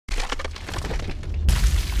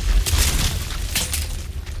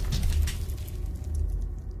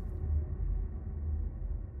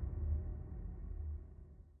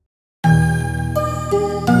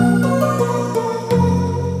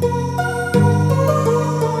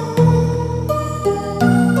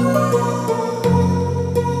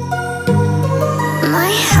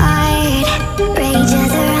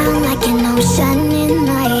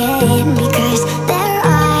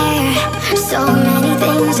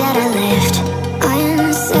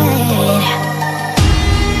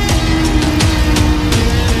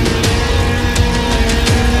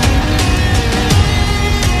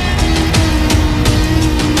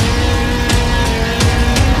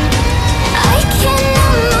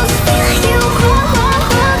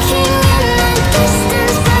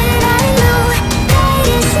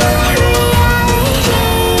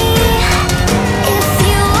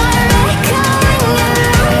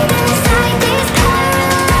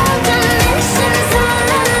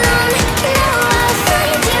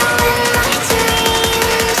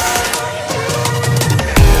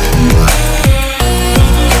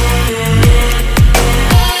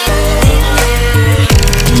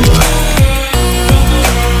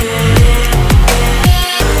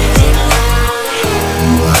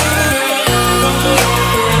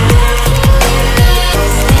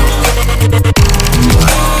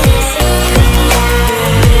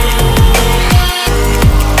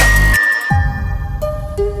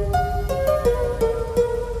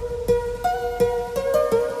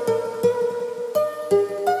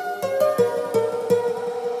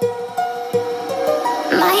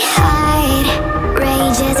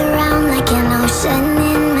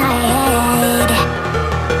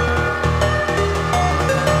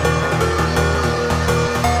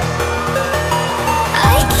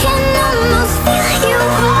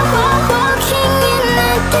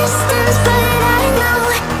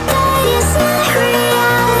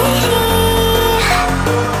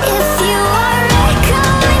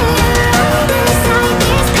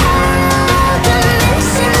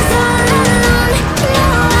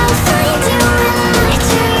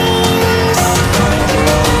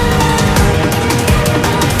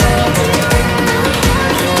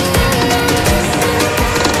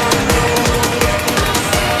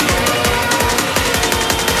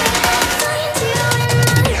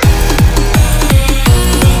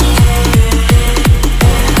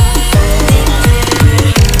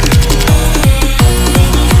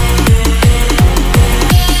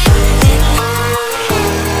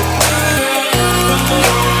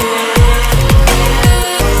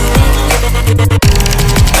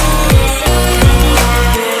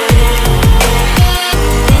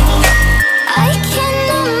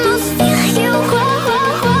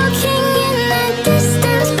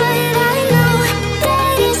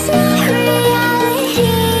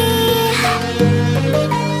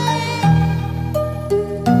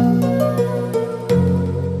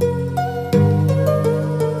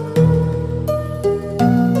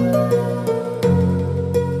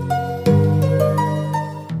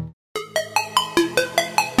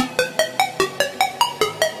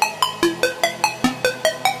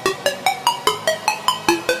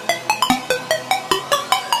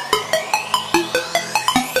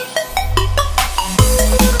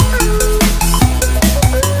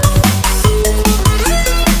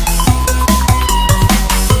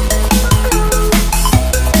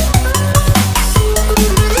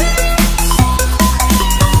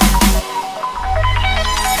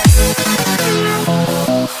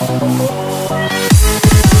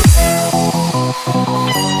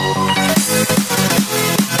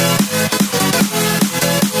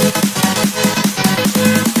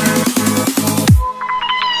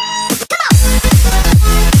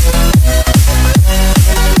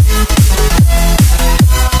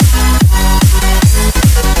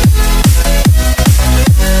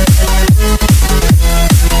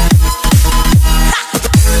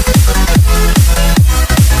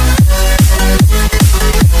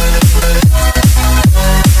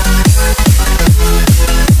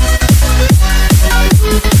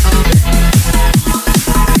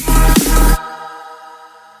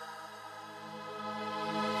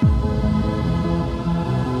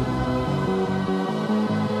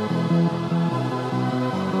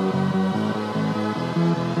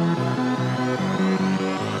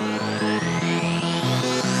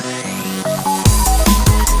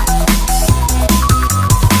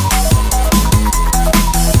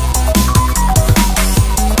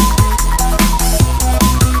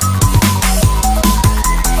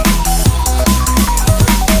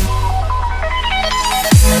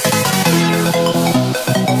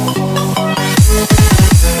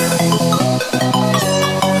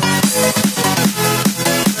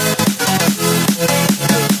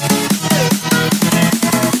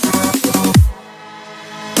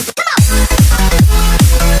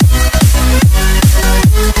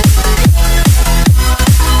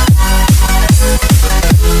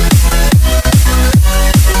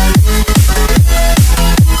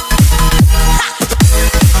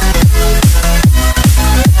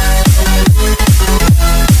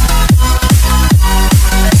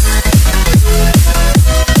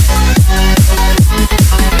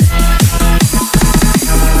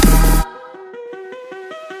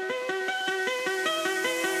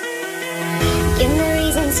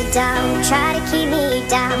down, try to keep me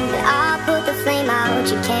down, but I'll put the flame out,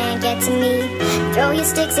 you can't get to me. Throw your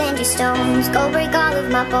sticks and your stones, go break all of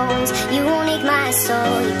my bones. You won't ache my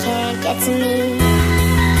soul, you can't get to me.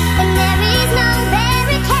 And there is no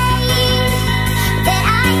barricade that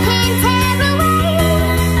I can't tear away.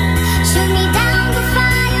 Shoot me down, but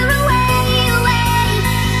fire away, away.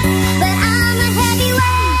 But I'm a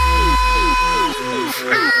heavyweight,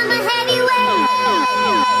 I'm a heavyweight,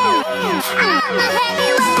 I'm a heavyweight, I'm a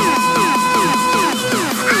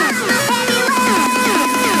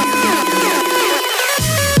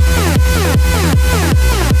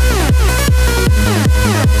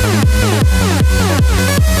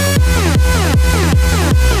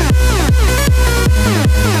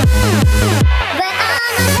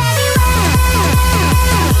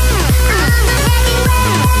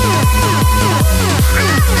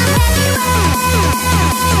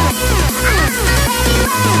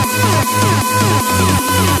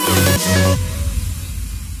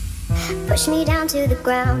push me down to the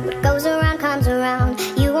ground, what goes around comes around.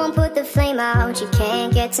 You won't put the flame out, you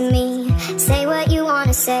can't get to me. Say what you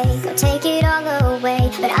wanna say, go take it all away,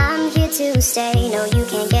 but I'm here to stay, no you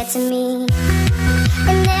can't get to me.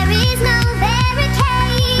 And there is no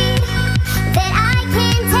barricade that I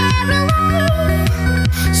can't tear away.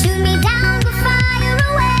 Shoot me down, but fire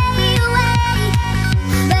away, away.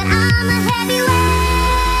 But I'm a heavyweight,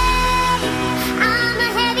 I'm a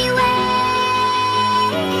heavyweight,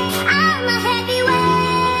 I'm a heavyweight,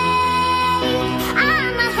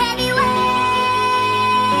 I'm a heavyweight.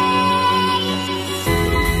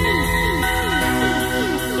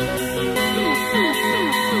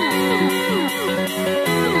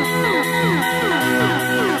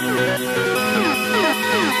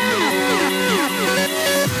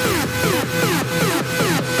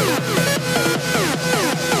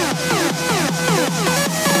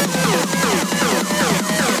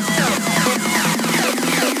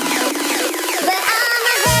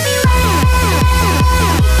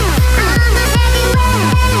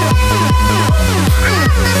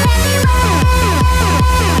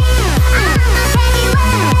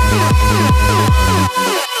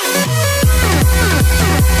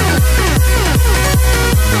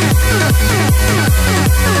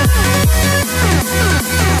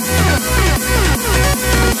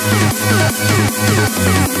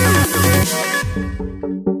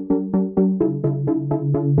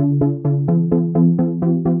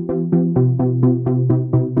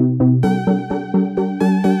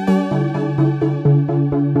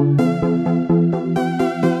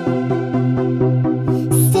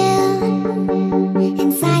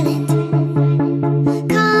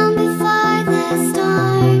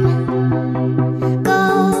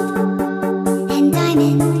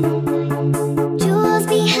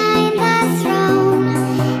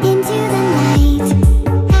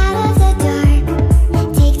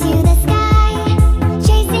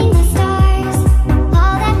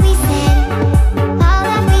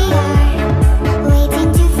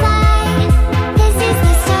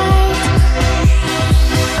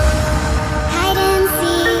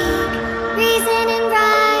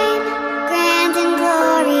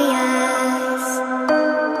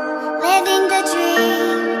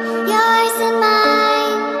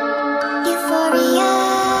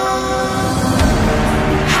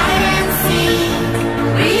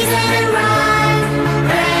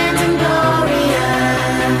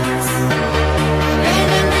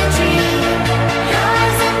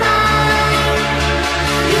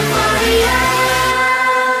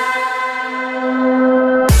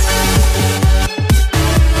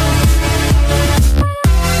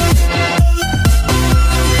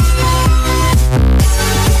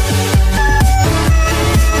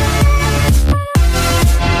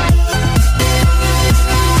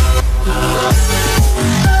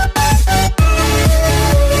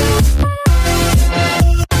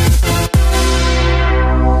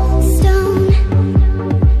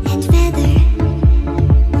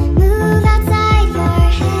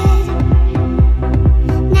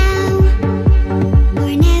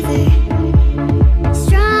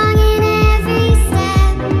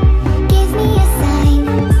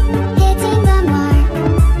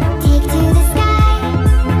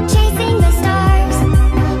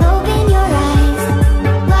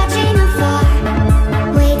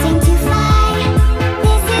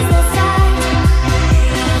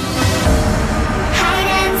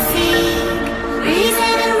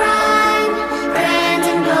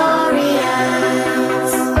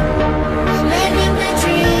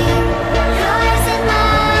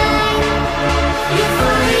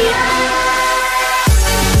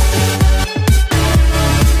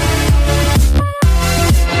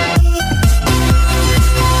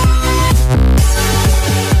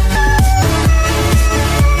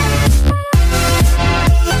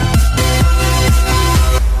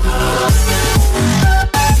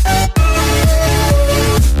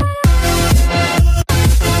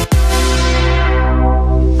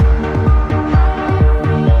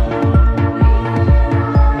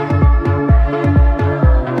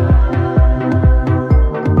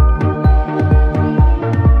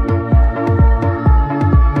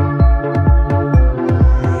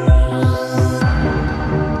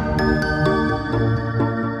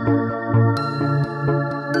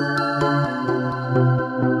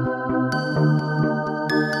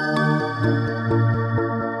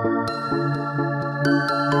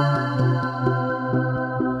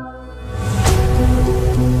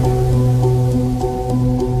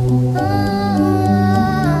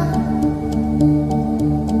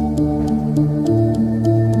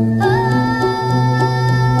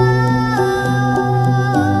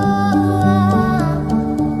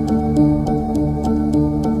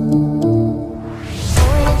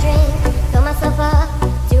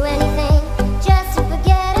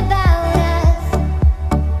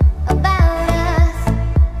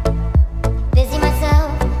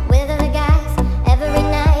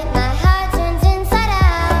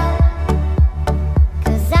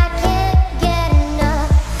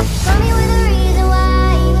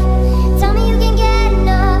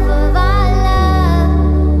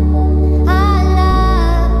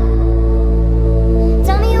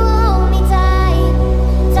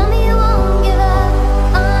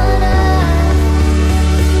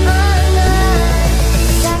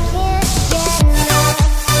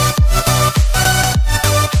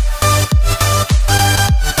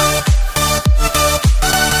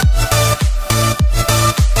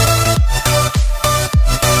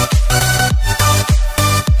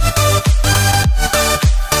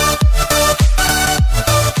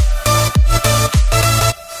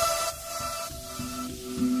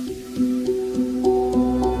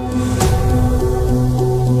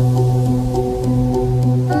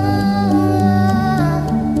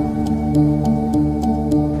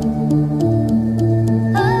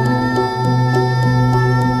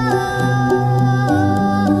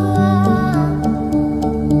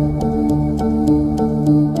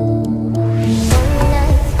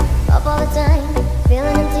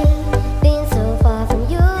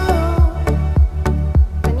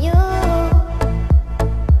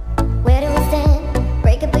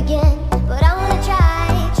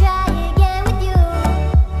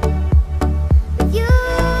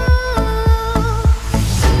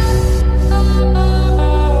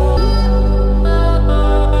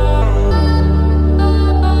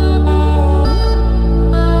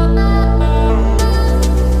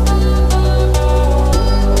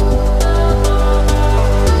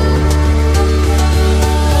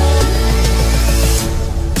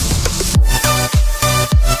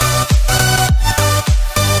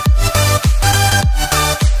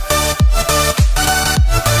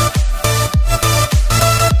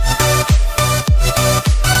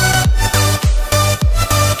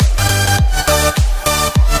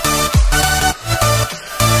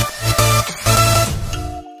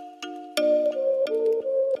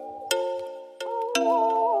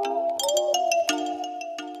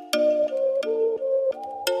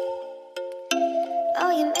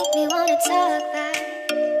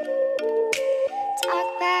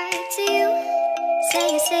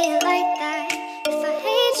 say it like that. If I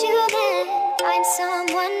hate you, then find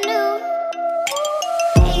someone new.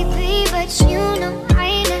 Baby, but you know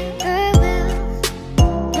I never will.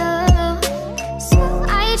 No, so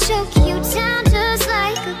I choke you down just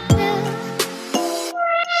like a pill.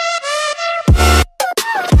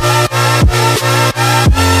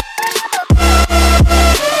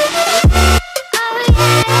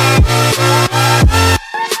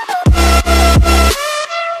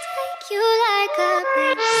 Take you like a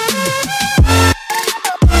pill.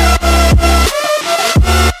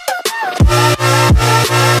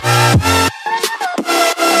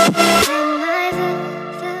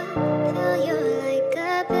 Fill you like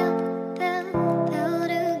a pill.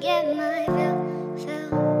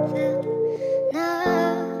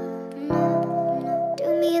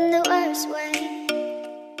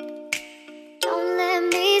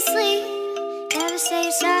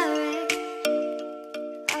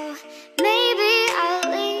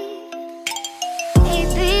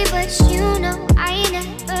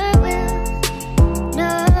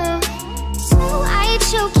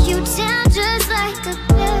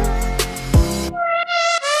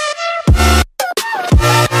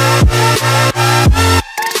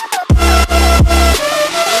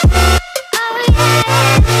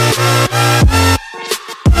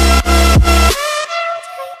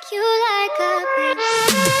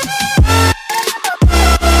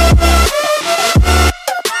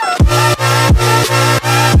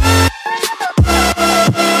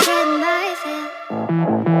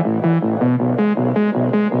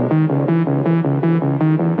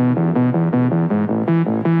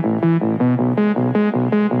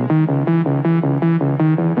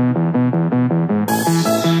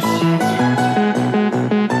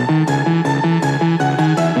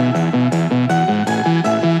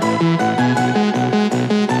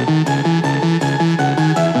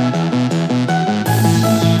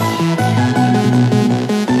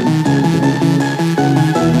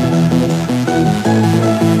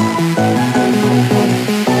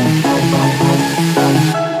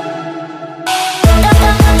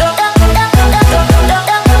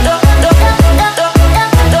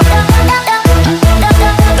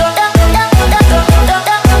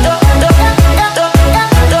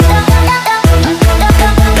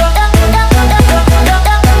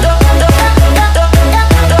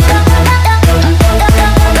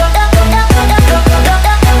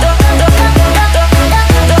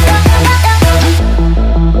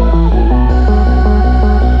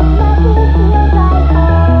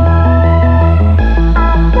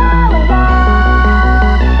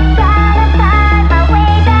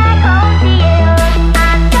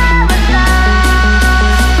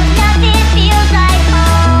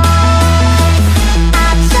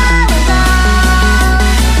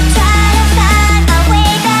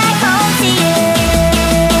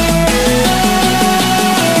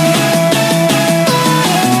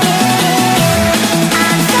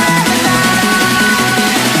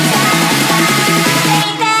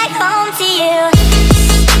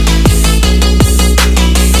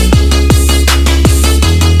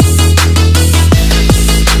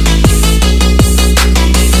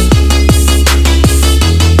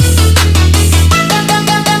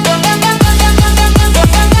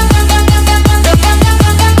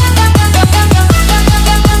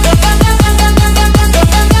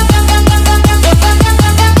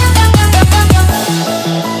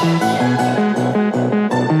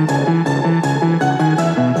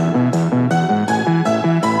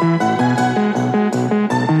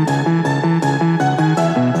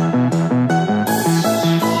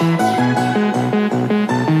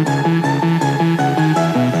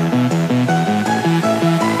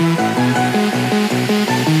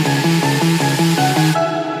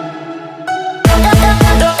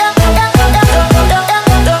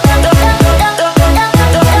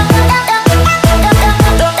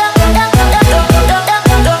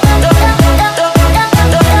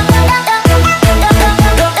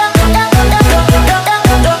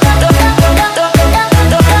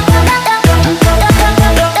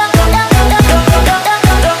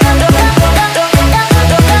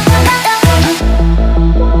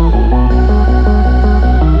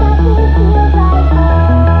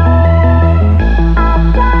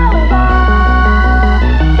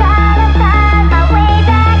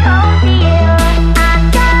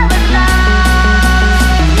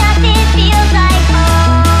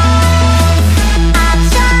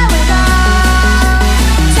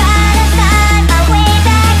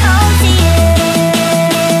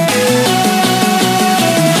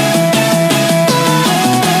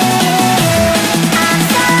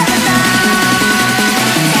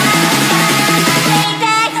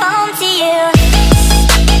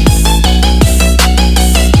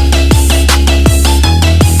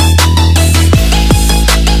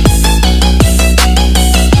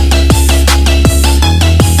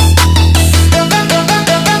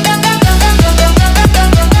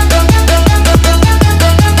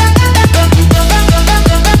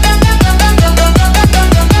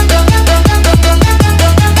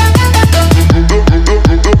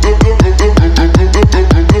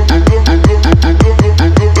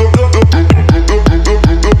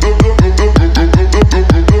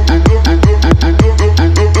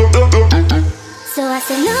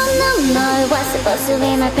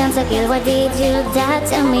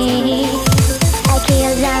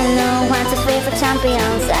 for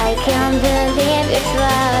champions. I can't believe you're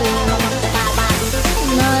falling.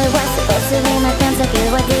 No, it was supposed to be my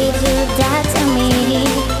pentakill. Why did you that to me?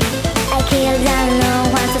 I killed and no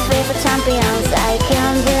one's afraid for champions. I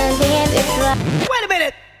can't believe you're falling. Wait a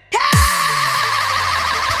minute!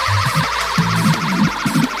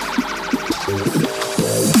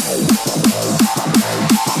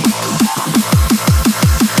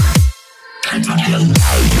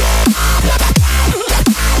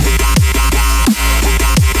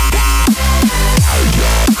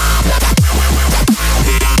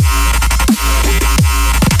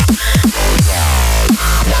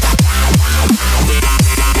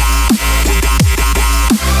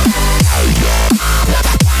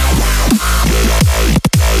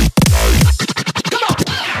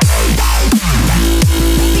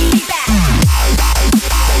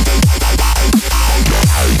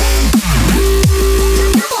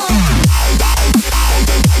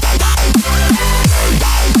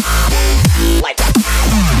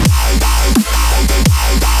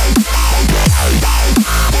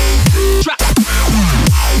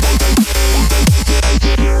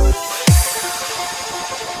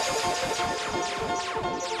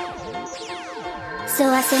 So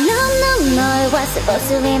I said no, no, no, it was supposed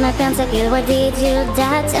to be my pentakill. Why did you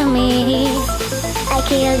that to me? I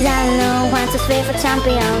killed and no one's afraid for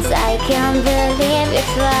champions. I can't believe you're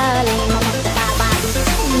falling.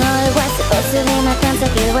 No, it was supposed to be my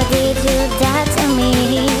pentakill. Why did you that to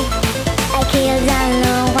me? I killed and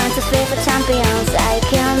no one's afraid for champions. I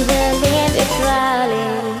can't believe you're falling.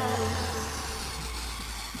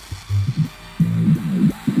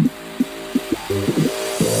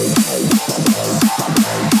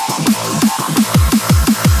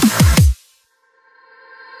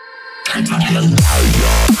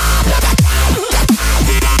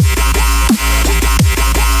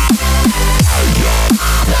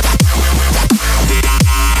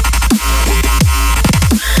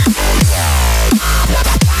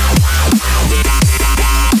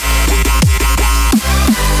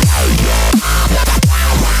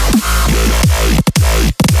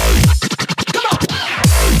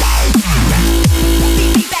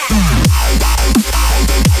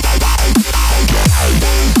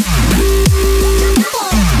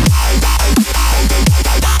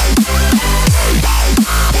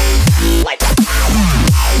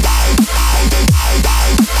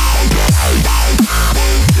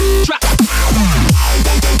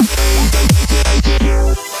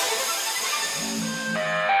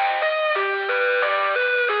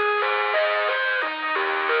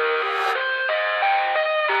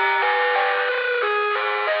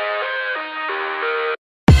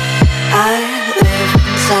 I live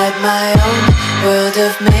inside my own world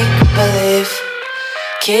of make-believe.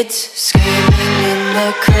 Kids screaming in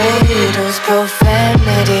the cradles,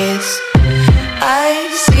 profanities.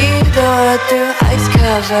 I see the world through eyes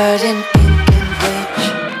covered in ink and bleach.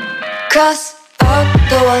 Cross out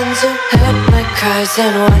the ones who heard my cries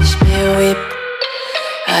and watched me weep.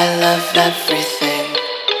 I love everything.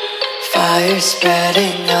 Fire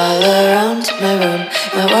spreading all around my room.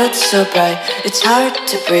 My world's so bright, it's hard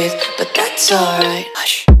to breathe, but that's alright.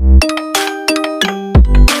 Hush.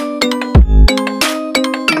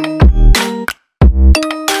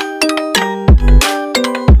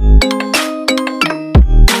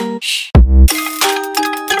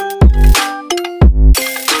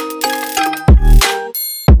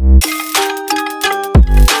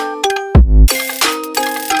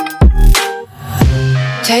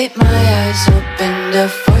 Take my eyes open to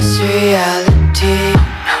force reality.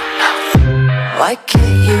 Why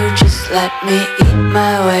can't you just let me eat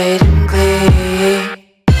my weight in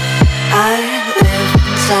glee? I live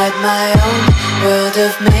inside my own world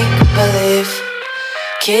of make-believe.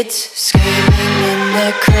 Kids screaming in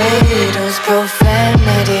their cradles,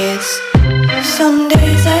 profanities. Some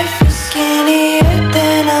days I feel skinnier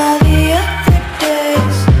than all the other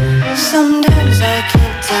days. Sometimes I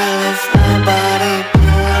can't tell if my body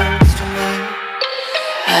belongs to me.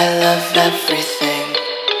 I love everything.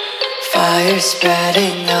 Fire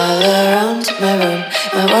spreading all around my room.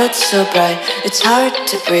 My world's so bright, it's hard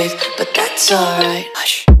to breathe, but that's alright.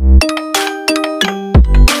 Hush.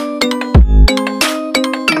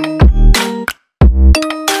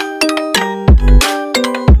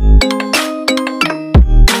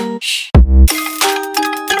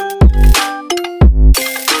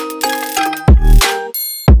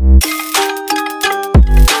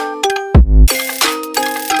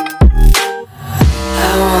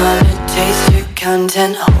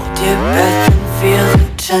 Content, hold your breath and feel the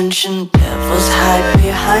tension. Devils hide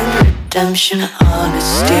behind redemption.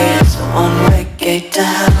 Honesty is a one-way gate to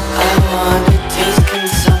hell. I wanna taste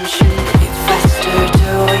consumption, breathe fast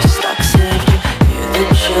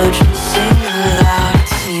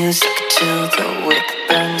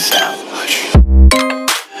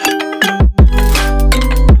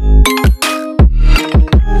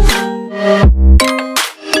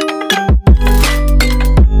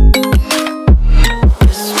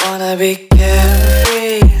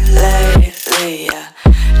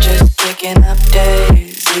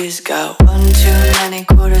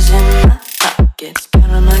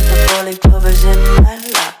four-leaf clovers in my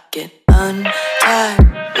locket. Untied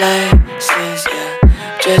laces,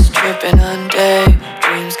 yeah, just tripping on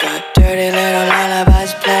daydreams. Got dirty little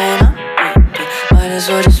lullabies playing on repeat. Might as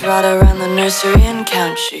well just ride around the nursery and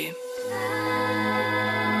count sheep.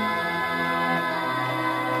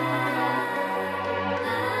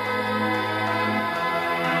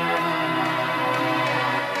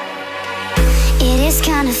 It's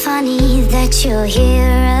kinda funny that you're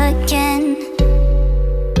here again.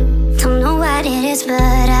 Don't know what it is, but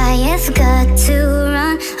I have got to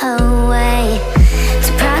run away.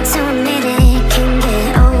 Too proud to admit it, can't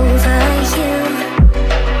get over you.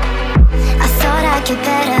 I thought I'd get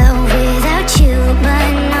better without you, but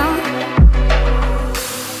no.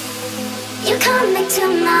 You come back to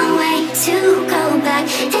my way to go back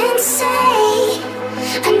and say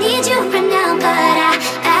I need you right now, but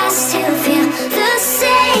I still feel the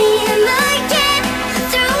same again.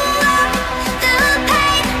 Through all the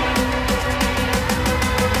pain,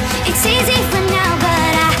 it's easy for now,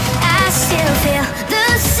 but I still feel the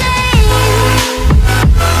same.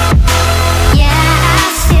 Yeah, I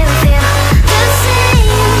still feel the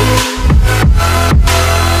same.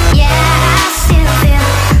 Yeah, I still feel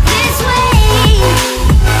this way.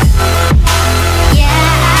 Yeah,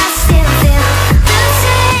 I still feel the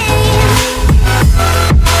same.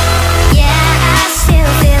 Yeah, I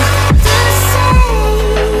still feel the same.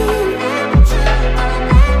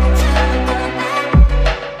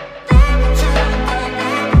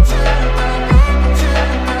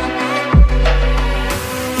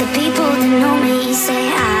 The people that know me say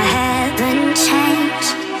I haven't changed.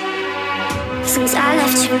 Since I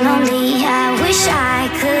left you lonely, I wish I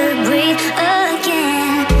could breathe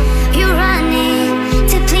again. You're running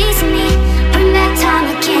to please me, bring back time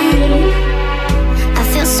again. I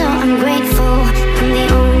feel so ungrateful, I'm the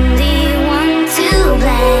only one to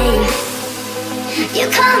blame. You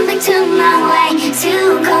come back to my way to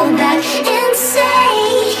go back and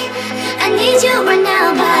say I need you right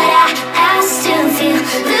now, but I still feel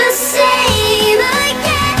the same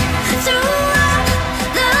again. Through all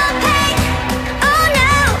the pain, oh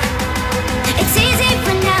no, it's easy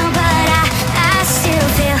for now, but I still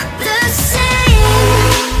feel the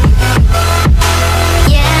same.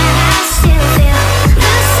 Yeah, I still feel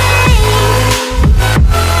the same.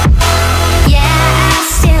 Yeah, I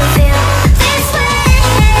still feel this way.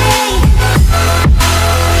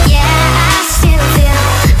 Yeah, I still feel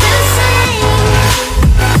the same.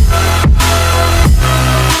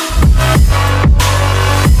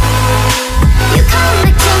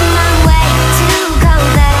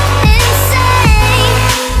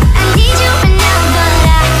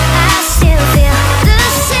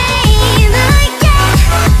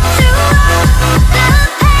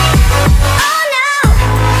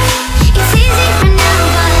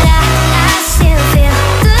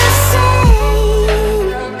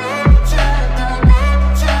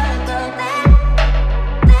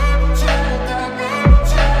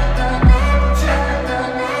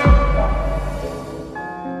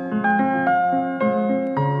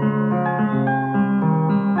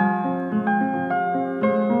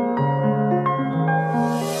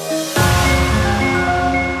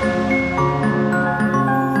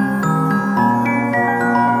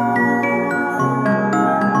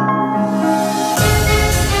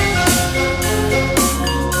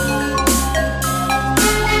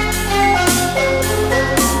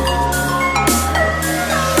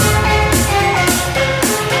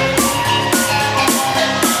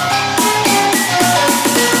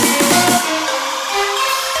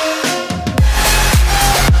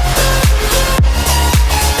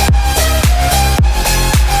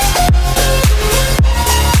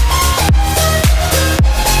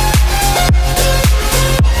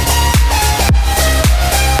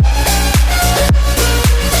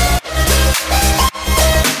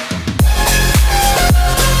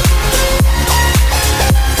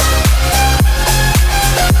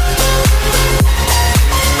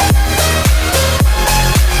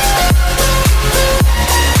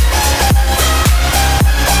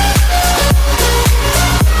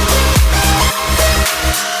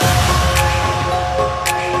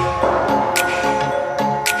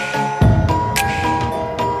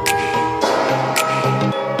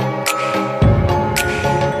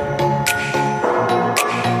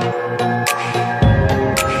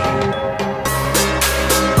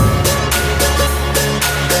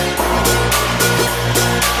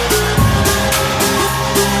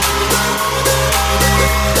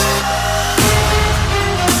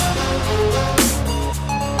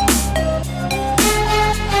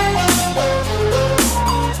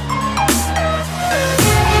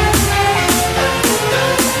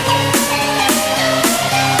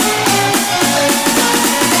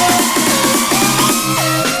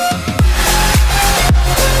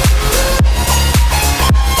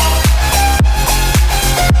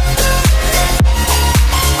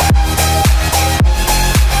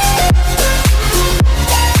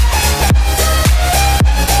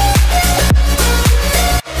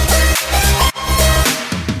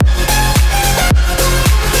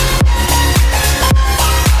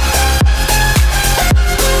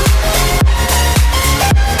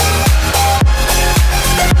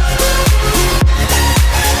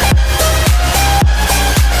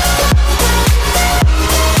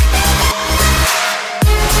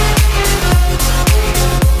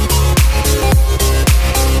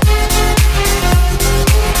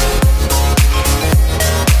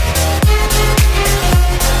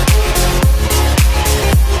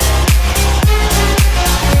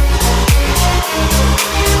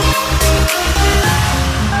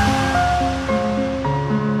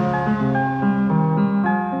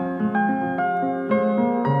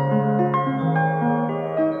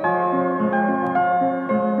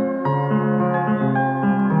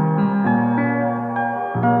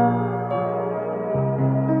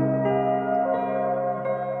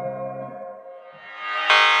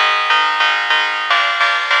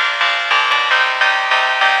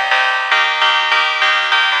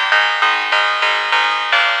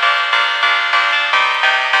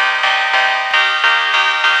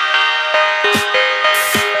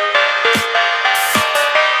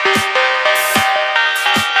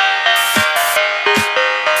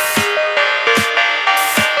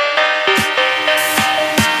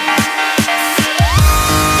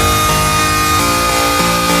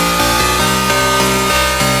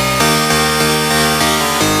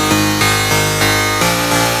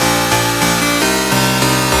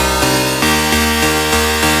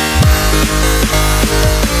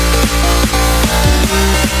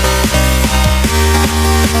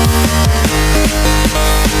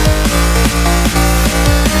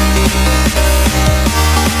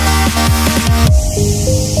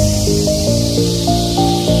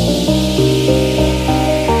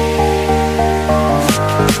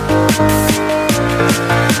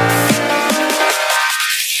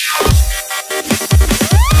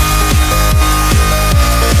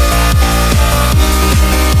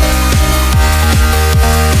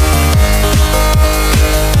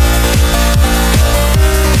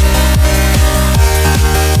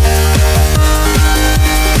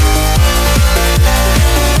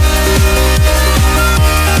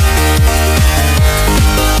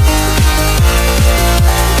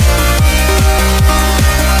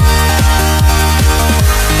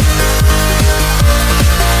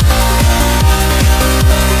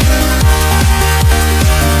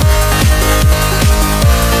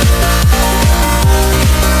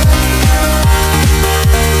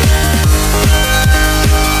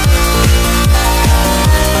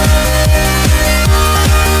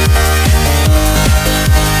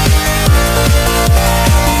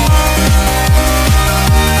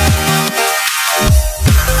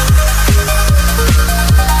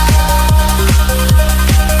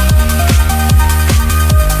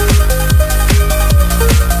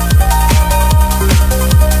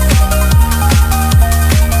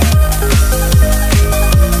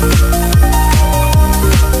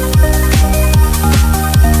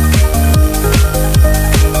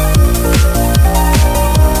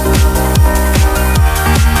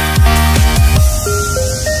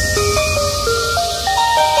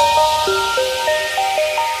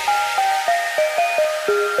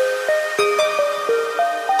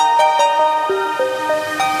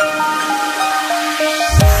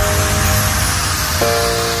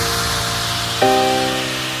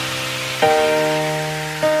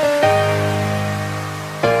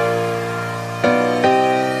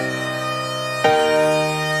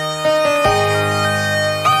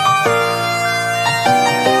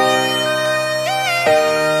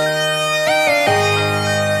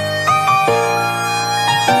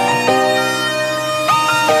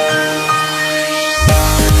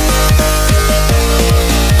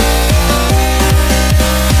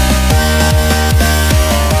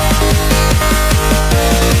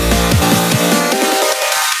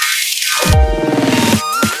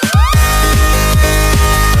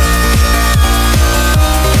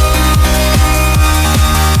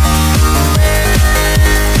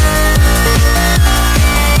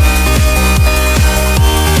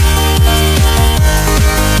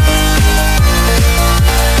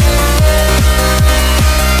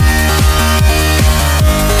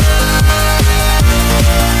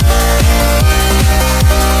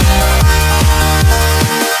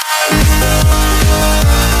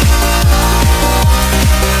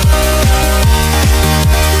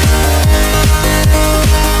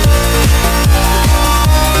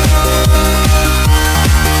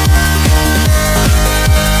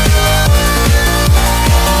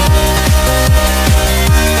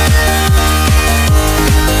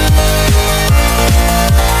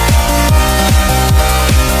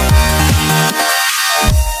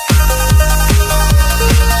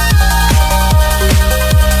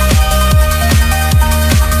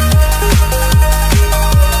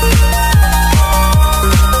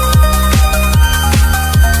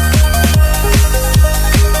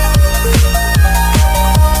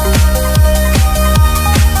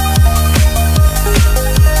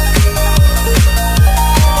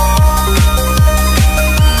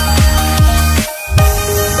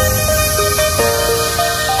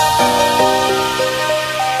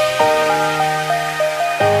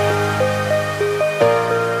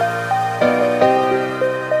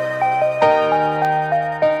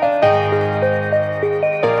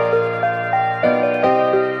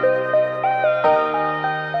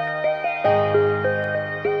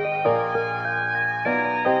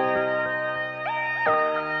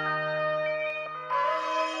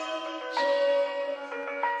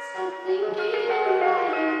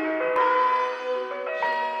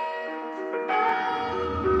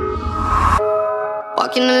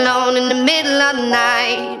 walking alone in the middle of the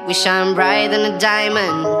night. We shine brighter than a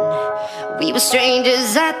diamond. We were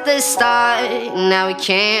strangers at the start, now we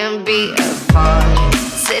can't be apart.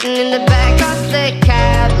 Sitting in the back of the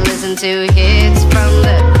cab, listen to hits from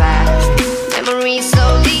the past. Memories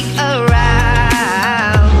slowly arouse.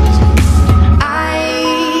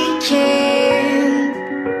 I can't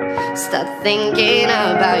stop thinking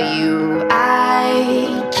about you.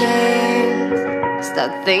 I can't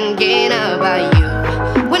stop thinking about you.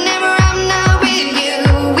 Whenever I'm not with you,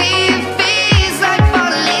 it feels like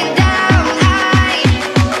falling down. I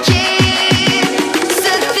can't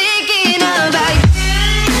stop thinking about you.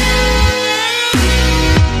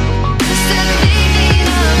 Stop thinking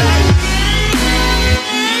about you.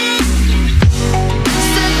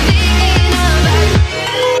 Stop thinking about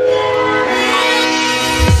you.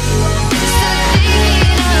 Stop thinking about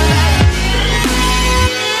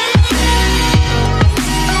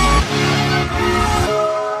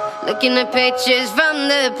you. Looking at pictures from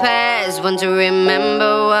the past, want to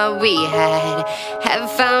remember what we had. Haven't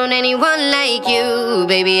found anyone like you,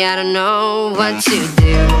 baby, I don't know what to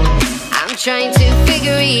do. I'm trying to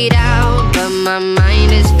figure it out, but my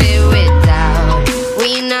mind is filled with doubt.